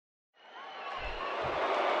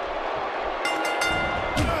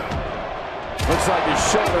Looks like his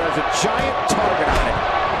shoulder has a giant target on it.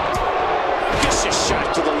 Vicious shot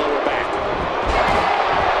to the lower back.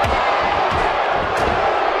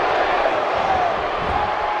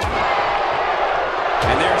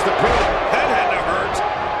 And there's the boot. That had to hurt.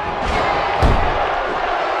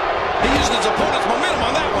 He used his opponent's momentum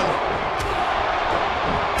on that one.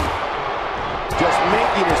 Just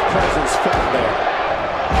making his presence felt there.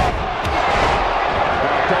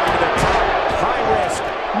 Down to the top. High risk.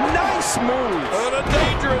 Nice move. And a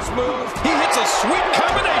dangerous move. He hits a sweet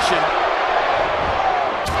combination.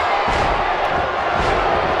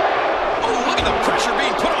 Oh, look at the pressure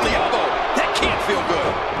being put on the elbow. That can't feel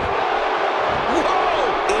good.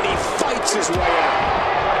 Whoa! And he fights his way out.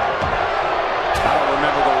 I don't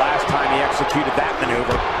remember the last time he executed that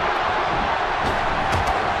maneuver.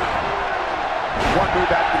 One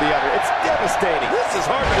move after the other. It's devastating. This is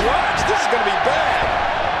hard to watch. This is going to be bad.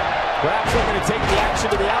 Perhaps they're going to take the action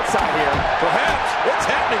to the outside here. Perhaps. It's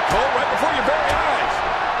happening, Cole, right before your very eyes.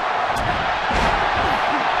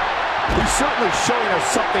 He's certainly showing us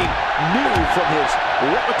something new from his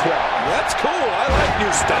repertoire. That's cool. I like new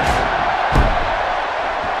stuff.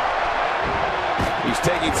 He's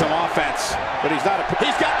taking some offense, but he's not.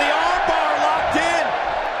 He's got the arm bar locked in.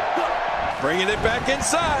 Bringing it back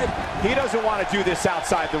inside. He doesn't want to do this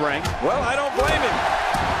outside the ring. Well, I don't blame him.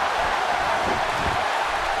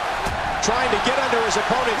 Trying to get under his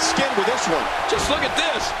opponent's skin with this one. Just look at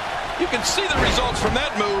this. You can see the results from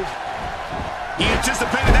that move. He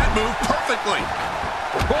anticipated that move perfectly.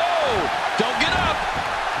 Whoa! Don't get up.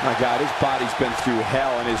 My God, his body's been through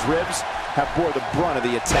hell, and his ribs have bore the brunt of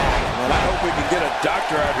the attack. And I hope we can get a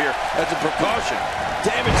doctor out here as a precaution.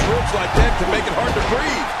 Damaged ribs like that can make it hard to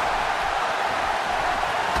breathe.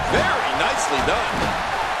 Very nicely done.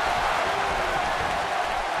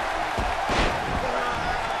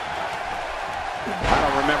 I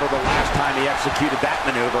don't remember the last time he executed that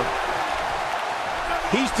maneuver.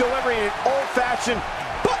 He's delivering an old-fashioned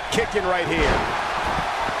butt kicking right here.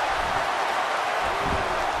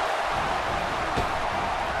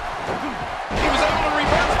 He was able to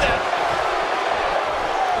reverse that.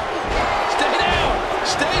 Stay down.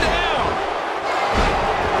 Stay down.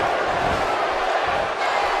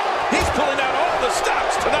 He's pulling out all the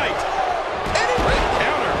stops tonight. Any great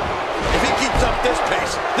counter. If he keeps up this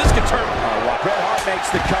pace, this could turn. Bret Hart makes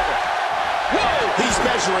the cover. Whoa! He's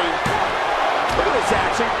measuring. Look at this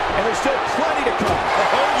action, and there's still plenty to come.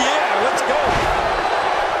 Oh, yeah, let's go.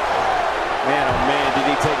 Man, oh man, did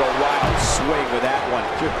he take a wild swing with that one.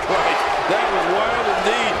 Good Christ, that was wild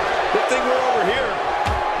indeed. Good thing we're over here.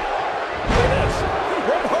 Look at this.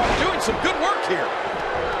 Bret Hart doing some good work here.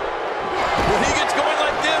 When he gets going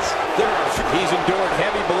like this, he's endured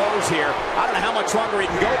heavy blows here. I don't know how much longer he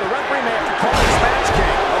can go. The referee may have to call this match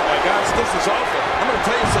game. Oh my gosh, this is awful. I'm going to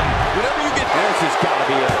tell you something. Whenever you get this has got to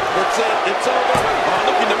be it. That's it. It's over.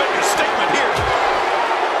 Looking to make a statement here.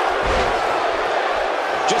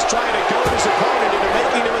 Just trying to goad his opponent into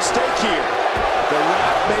making a mistake here. The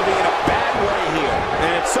ref may be in a bad way here.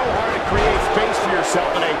 And it's so hard to create space for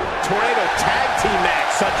yourself in a tornado tag team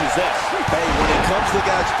match such as this. Hey, when it comes to the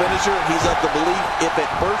guy's finisher, he's of the belief if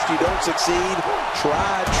at first you don't succeed,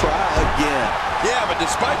 try again. Yeah, but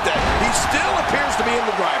despite that, he still appears to be in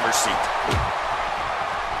the driver's seat.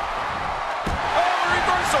 Oh,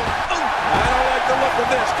 reversal. Oh. I don't like the look of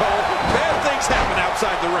this, Cole. Bad things happen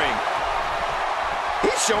outside the ring.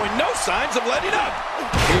 He's showing no signs of letting up.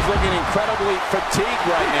 He's looking incredibly fatigued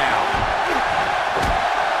right now.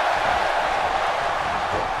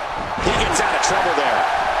 He gets out of trouble there.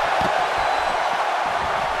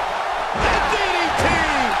 DDT!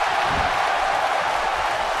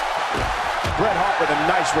 Bret Hart with a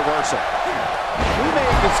nice reversal. We may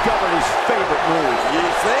have discovered his favorite move. You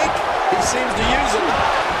think? He seems to use it.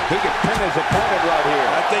 He can pin his opponent right here.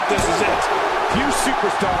 I think this is it. Few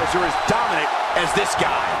superstars are as dominant as this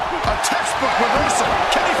guy. A textbook reversal.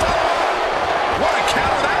 Can he follow? What a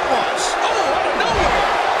counter that was. Oh, out of nowhere.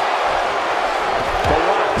 The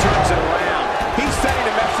Rock turns it around. He's sending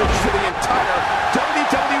a message to the entire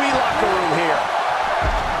WWE locker room here.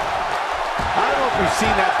 I don't know if we've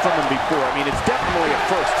seen that from him before. I mean, it's definitely a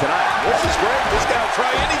first tonight. This is great. This guy will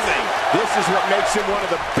try anything. This is what makes him one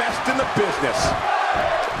of the best in the business.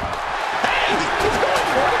 Hey, he's going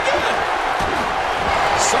for it again.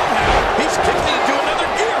 Somehow, he's kicked it into another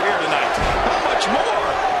gear here tonight. How much more?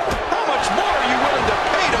 How much more are you willing to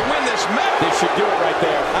pay to win this match? They should do it right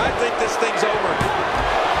there. I think this thing's over.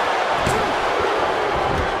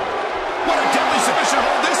 What a deadly submission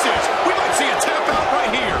hold this is. We might see a tap out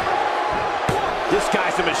right here. This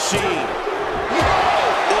guy's a machine. Whoa!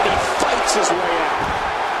 And he fights his way out.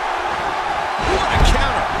 What a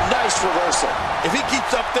counter. Nice reversal.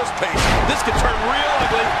 at this pace, this could turn real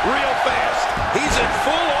ugly real fast. He's in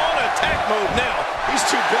full-on attack mode now. He's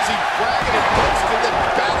too busy bragging and boasting than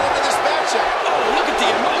battling in this matchup. Oh, look at the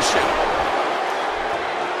emotion.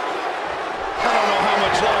 I don't know how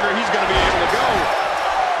much longer he's going to be able to go.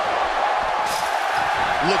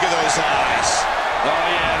 Look at those eyes. Oh,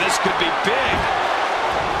 yeah, this could be big.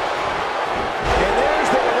 And there's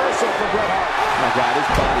the reversal for Bret Hart. My God, his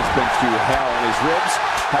body's been through hell, and his ribs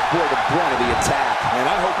have bore the brunt of the attack. And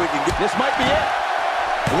I hope we can get... This might be it.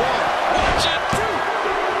 One. Watch it.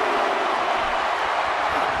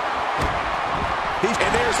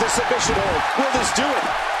 And there's the submission hold. Will this do it?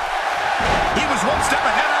 He was one step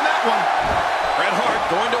ahead on that one. Bret Hart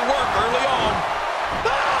going to work early on.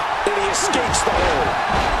 And he escapes the hold.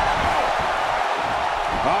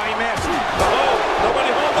 Oh, he missed. Oh, nobody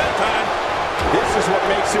home that time. This is what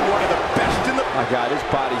makes him one of the best in the... My God, his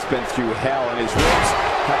body's been through hell, and his ribs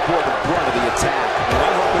have bore the brunt of the attack. And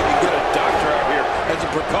I hope we can get a doctor out here as a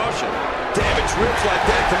precaution. Damaged ribs like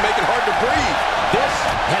that can make it hard to breathe. This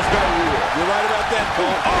has been a rule. You're right about that, Cole.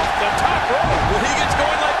 Off the top rope. When he gets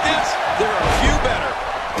going like this, there are a few better.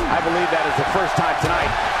 I believe that is the first time tonight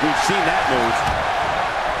we've seen that move.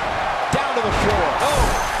 Down to the floor. Oh,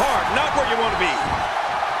 hard. Not where you want to be.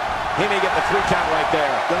 He may get the 3 count right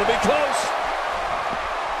there. Gonna be close.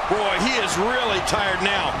 Boy, he is really tired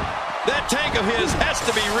now. That tank of his has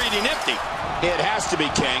to be reading empty. It has to be,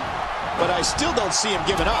 King. But I still don't see him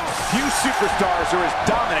giving up. Few superstars are as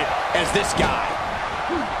dominant as this guy.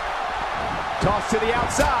 Toss to the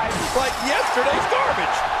outside. Like yesterday's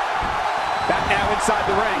garbage. Back now inside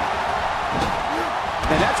the ring.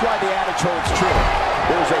 And that's why the adage holds true.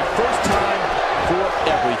 There's a first time for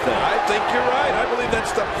everything. I think you're right. I believe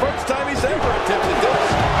that's the first time he's ever attempted this.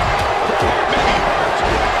 Maybe hurt.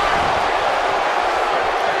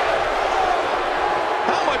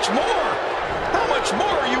 How much more? How much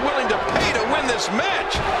more are you willing to pay to win this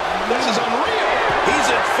match? This is unreal. He's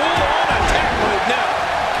in full-on attack mode now.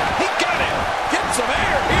 He got it. Get some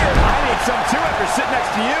air here. I need some too after sitting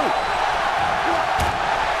next to you.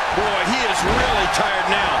 Boy, he is really tired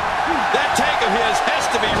now. That tank of his has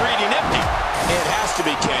to be reading empty. It has to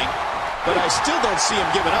be, King. But I still don't see him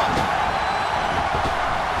giving up.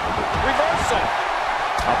 Reversal.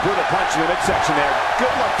 A brutal punch in the midsection there.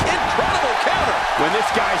 Good look. Incredible counter. When this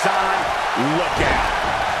guy's on, look out.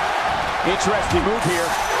 Interesting move here,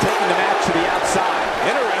 taking the match to the outside.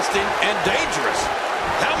 Interesting and dangerous.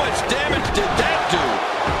 How much damage did that do?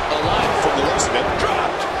 A lot from the looks of it.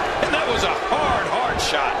 Dropped. And that was a hard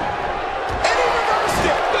shot. And he reversed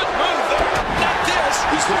it. Good move there. Not this.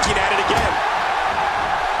 He's looking at it again.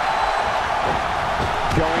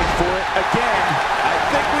 Going for it again. I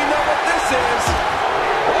think we know what this is.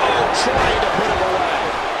 Oh, trying to put him away.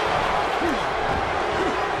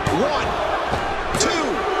 1, 2. Oh,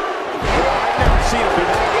 I've never seen him do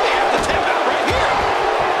that. He may have to tap out right here.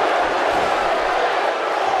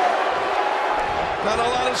 Not a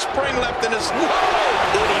lot of spring left in his... Whoa!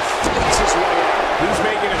 And he flicks his way out. He's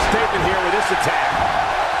making a statement here with this attack.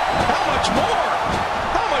 How much more?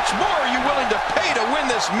 How much more are you willing to pay to win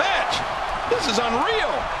this match? This is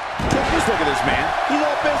unreal. Just look at this man. He's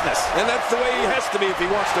all business. And that's the way he has to be if he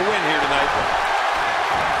wants to win here tonight.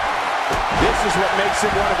 This is what makes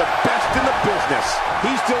him one of the best in the business.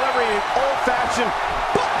 He's delivering an old-fashioned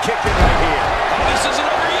butt kicking right here. Oh, this isn't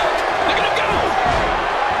over yet. Look at him go.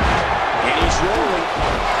 And he's rolling.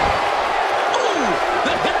 Ooh,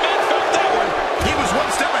 the hitman felt that one. He was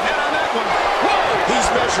one step ahead on that one. Whoa. He's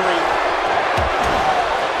measuring.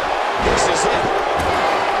 This is it.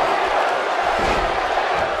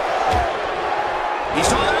 He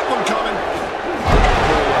saw that one coming.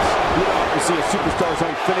 You don't often see a superstar's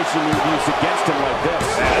own finishing move used against him like this.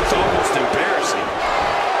 That's almost embarrassing.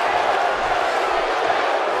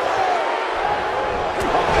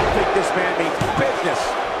 Oh, I think this man means business.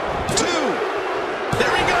 2.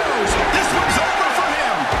 There he goes. This one's over for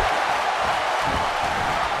him.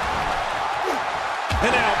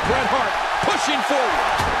 And now Bret Hart pushing forward.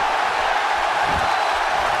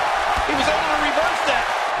 He was able to reverse that.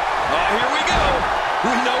 Oh, here we go.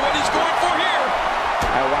 We know what he's going for here.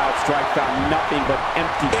 That wild strike found nothing but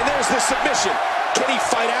empty. And there's the submission. Can he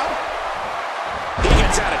fight out? He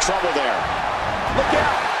gets out of trouble there. Look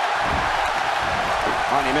out.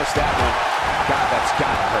 Oh, and he missed that one. God, that's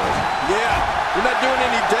gotta hurt. Yeah, you're not doing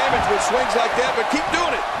any damage with swings like that, but keep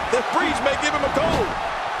doing it. The breeze may give him a cold.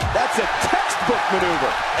 That's a textbook maneuver.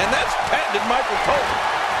 And that's patented Michael Cole.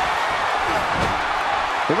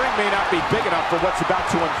 The ring may not be big enough for what's about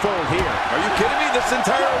to unfold here. Are you kidding me? This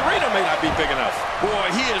entire arena may not be big enough. Boy,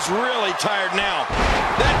 he is really tired now.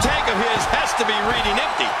 That tank of his has to be reading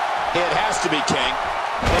empty. It has to be, King.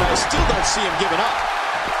 and I still don't see him giving up.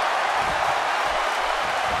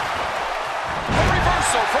 A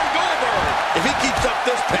reversal from Goldberg. If he keeps up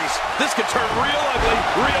this pace, this could turn real ugly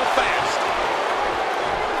real fast.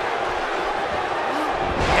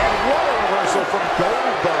 And what a reversal from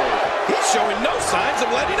Goldberg. He's showing no signs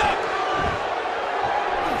of letting up.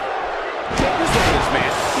 Take this look at this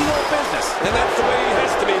man. He's all business. And that's the way he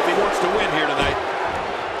has to be if he wants to win here tonight.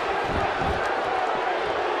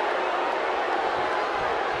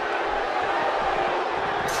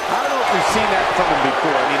 I don't know if we've seen that from him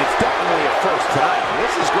before. I mean, it's definitely a first tonight.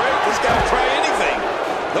 This is great. This guy will try anything.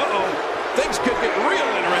 Uh-oh. Things could get real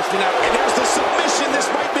interesting now. And there's the submission. This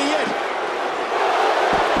might be it.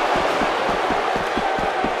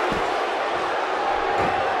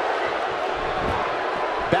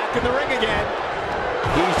 Back in the ring again.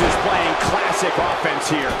 He's just playing classic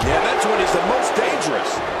offense here. Yeah, that's when he's the most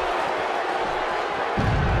dangerous.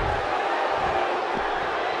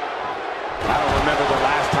 I don't remember the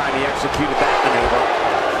last time he executed that maneuver.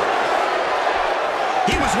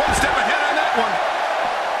 He was one step ahead on that one.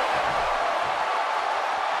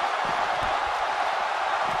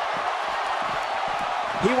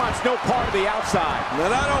 He wants no part of the outside.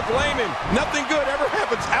 And I don't blame him. Nothing good ever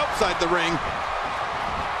happens outside the ring.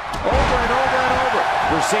 Over and over and over.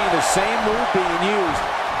 We're seeing the same move being used.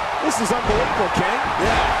 This is unbelievable, King.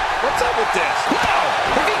 Yeah. What's up with this? Wow!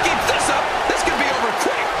 If he keeps this up, this could be over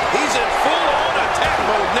quick. He's in full-on attack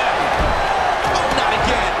mode now. Oh, not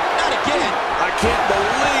again. Not again. I can't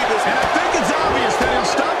believe this. And I think it's obvious that he'll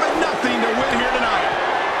stop at nothing to win here tonight.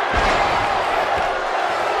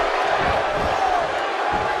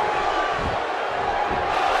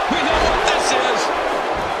 We know what this is.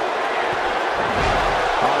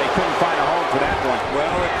 Oh, they couldn't find a home for that one.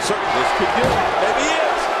 Well, it certainly this could do it. Maybe it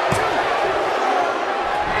is.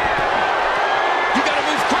 You got to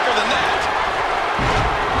move quicker than that.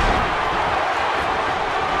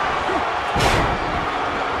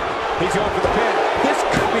 He's going for the pin. This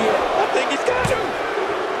could be it. I think he's got him.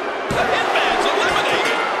 The hitman's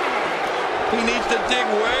eliminated. He needs to dig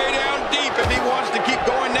way down deep if he wants to keep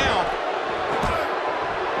going now.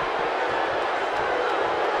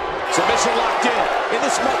 Submission locked in. And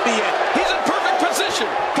this might be it. He's in perfect position.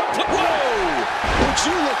 Whoa! Would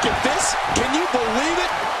you look at this? Can you believe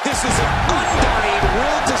it? This is an undying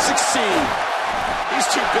will to succeed. He's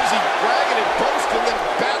too busy bragging and boasting than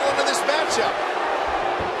battling in this matchup.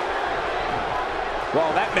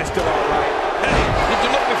 Well, that missed it all right. Hey, did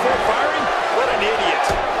you look before firing? What an idiot.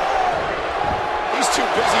 He's too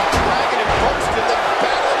busy bragging and boasting than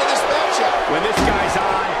battling in this matchup. When this guy's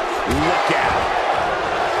on, look out.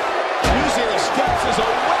 Using the steps as a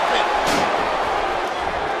weapon.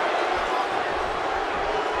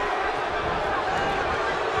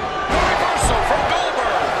 The reversal from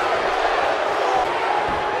Goldberg.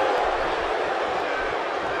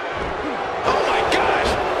 Oh my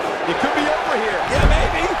gosh. It could be over here. Yeah,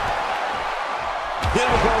 maybe. You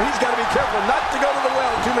know, bro, he's got to be careful not to go to the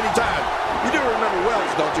well too many times. You do remember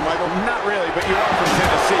wells, don't you, Michael? Not really, but you are from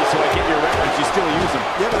Tennessee, so I get your reference. You still use them.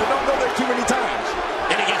 Yeah, but don't go there too many times.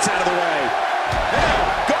 And he gets out of the way.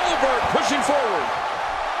 Now, Goldberg pushing forward.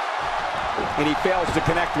 And he fails to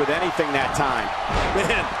connect with anything that time.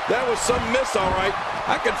 Man, that was some miss, all right.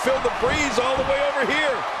 I could feel the breeze all the way over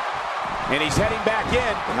here. And he's heading back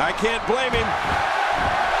in. I can't blame him.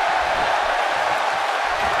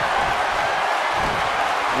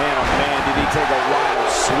 Man, oh man, did he take a wild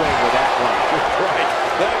swing with that one. Right.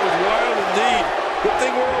 That was wild indeed. Good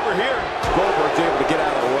thing we're over here. Goldberg's able to get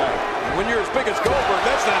out of the way. And when you're as big as Goldberg,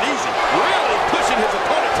 that's not easy. Really pushing his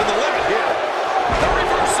opponent to the limit here. The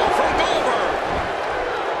reversal from Goldberg.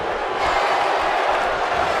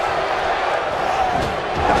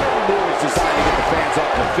 Not every move is designed to get the fans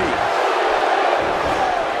off their feet.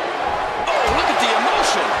 Oh, look at the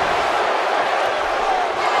emotion.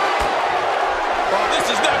 Oh, this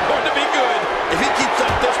is not going to be good. If he keeps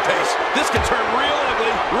up this pace, this can turn real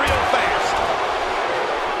ugly real fast.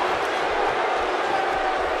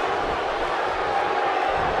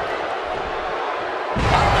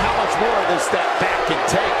 I don't know how much more of this that back can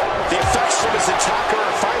take. The effects from his attacker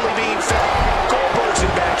are finally being felt. Goldberg's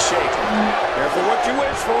in bad shape. Careful what you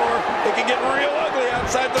wish for. It can get real ugly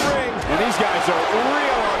outside the ring. And these guys are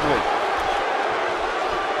real ugly.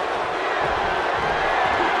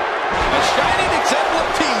 A shining example of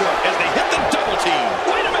teamwork as they hit the double team.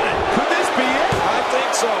 Wait a minute. Could this be it? I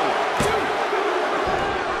think so.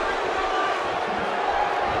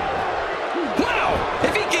 Wow.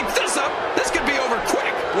 If he keeps this up, this could be over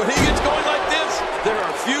quick. When he gets going like this, there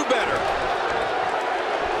are few better.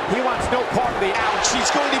 He wants no part of the Ouch,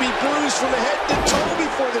 he's going to be bruised from the head to toe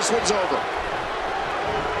before this one's over.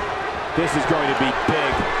 This is going to be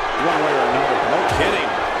big, one way or another. No kidding.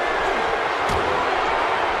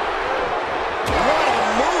 What a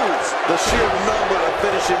move! The sheer number of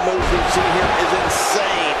finishing moves we've seen here is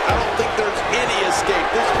insane. I don't think there's any escape.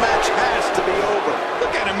 This match has to be over.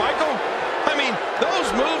 Look at him, Michael. I mean,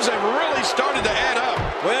 those moves have really started to add up.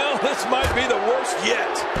 Well, this might be the worst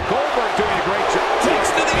yet. Goldberg doing a great job.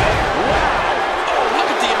 Takes to the air. Wow. Oh, look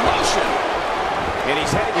at the emotion. And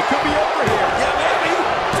he's headed. It could be over here. Yeah, maybe.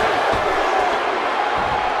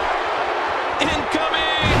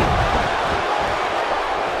 Incoming.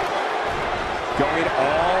 Going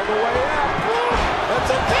all the way up.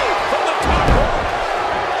 That's a deep from the top rope.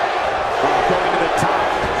 Going to the top.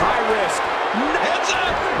 High risk. Heads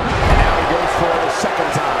up. And now he goes for it a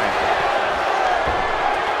second time.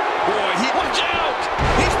 Boy, watch out.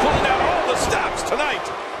 He's pulling out all the stops tonight.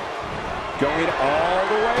 Going all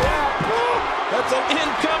the way up. That's an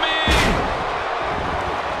incoming.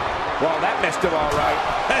 Well, that missed him all right.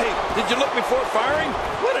 Hey, did you look before firing?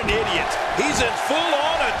 What an idiot. He's in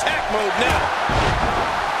full-on attack mode now.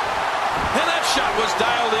 And that shot was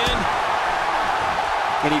dialed in.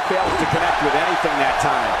 And he fails to connect with anything that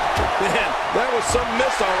time. Man, that was some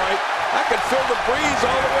miss, all right. I could feel the breeze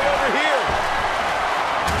all the way over here.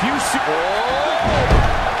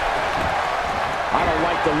 I don't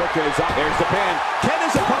like the look of his eye. There's the pin. Can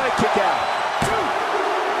his opponent kick out?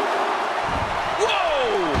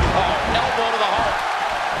 Whoa! Oh, elbow to the heart.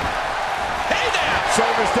 Hey now!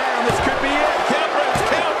 Shoulders down. This could be it. Count, Brett,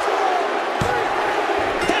 count.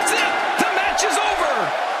 That's it. The match is over.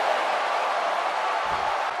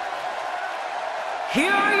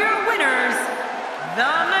 Here are your winners,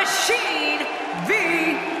 the Machine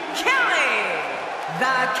v. Kelly,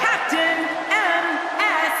 the Captain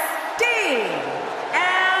MSD,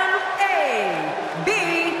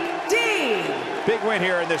 MABD. Big win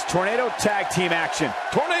here in this Tornado Tag Team action.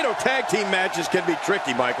 Tornado tag team matches can be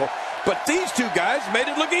tricky, Michael, but these two guys made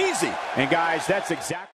it look easy. And guys, that's exactly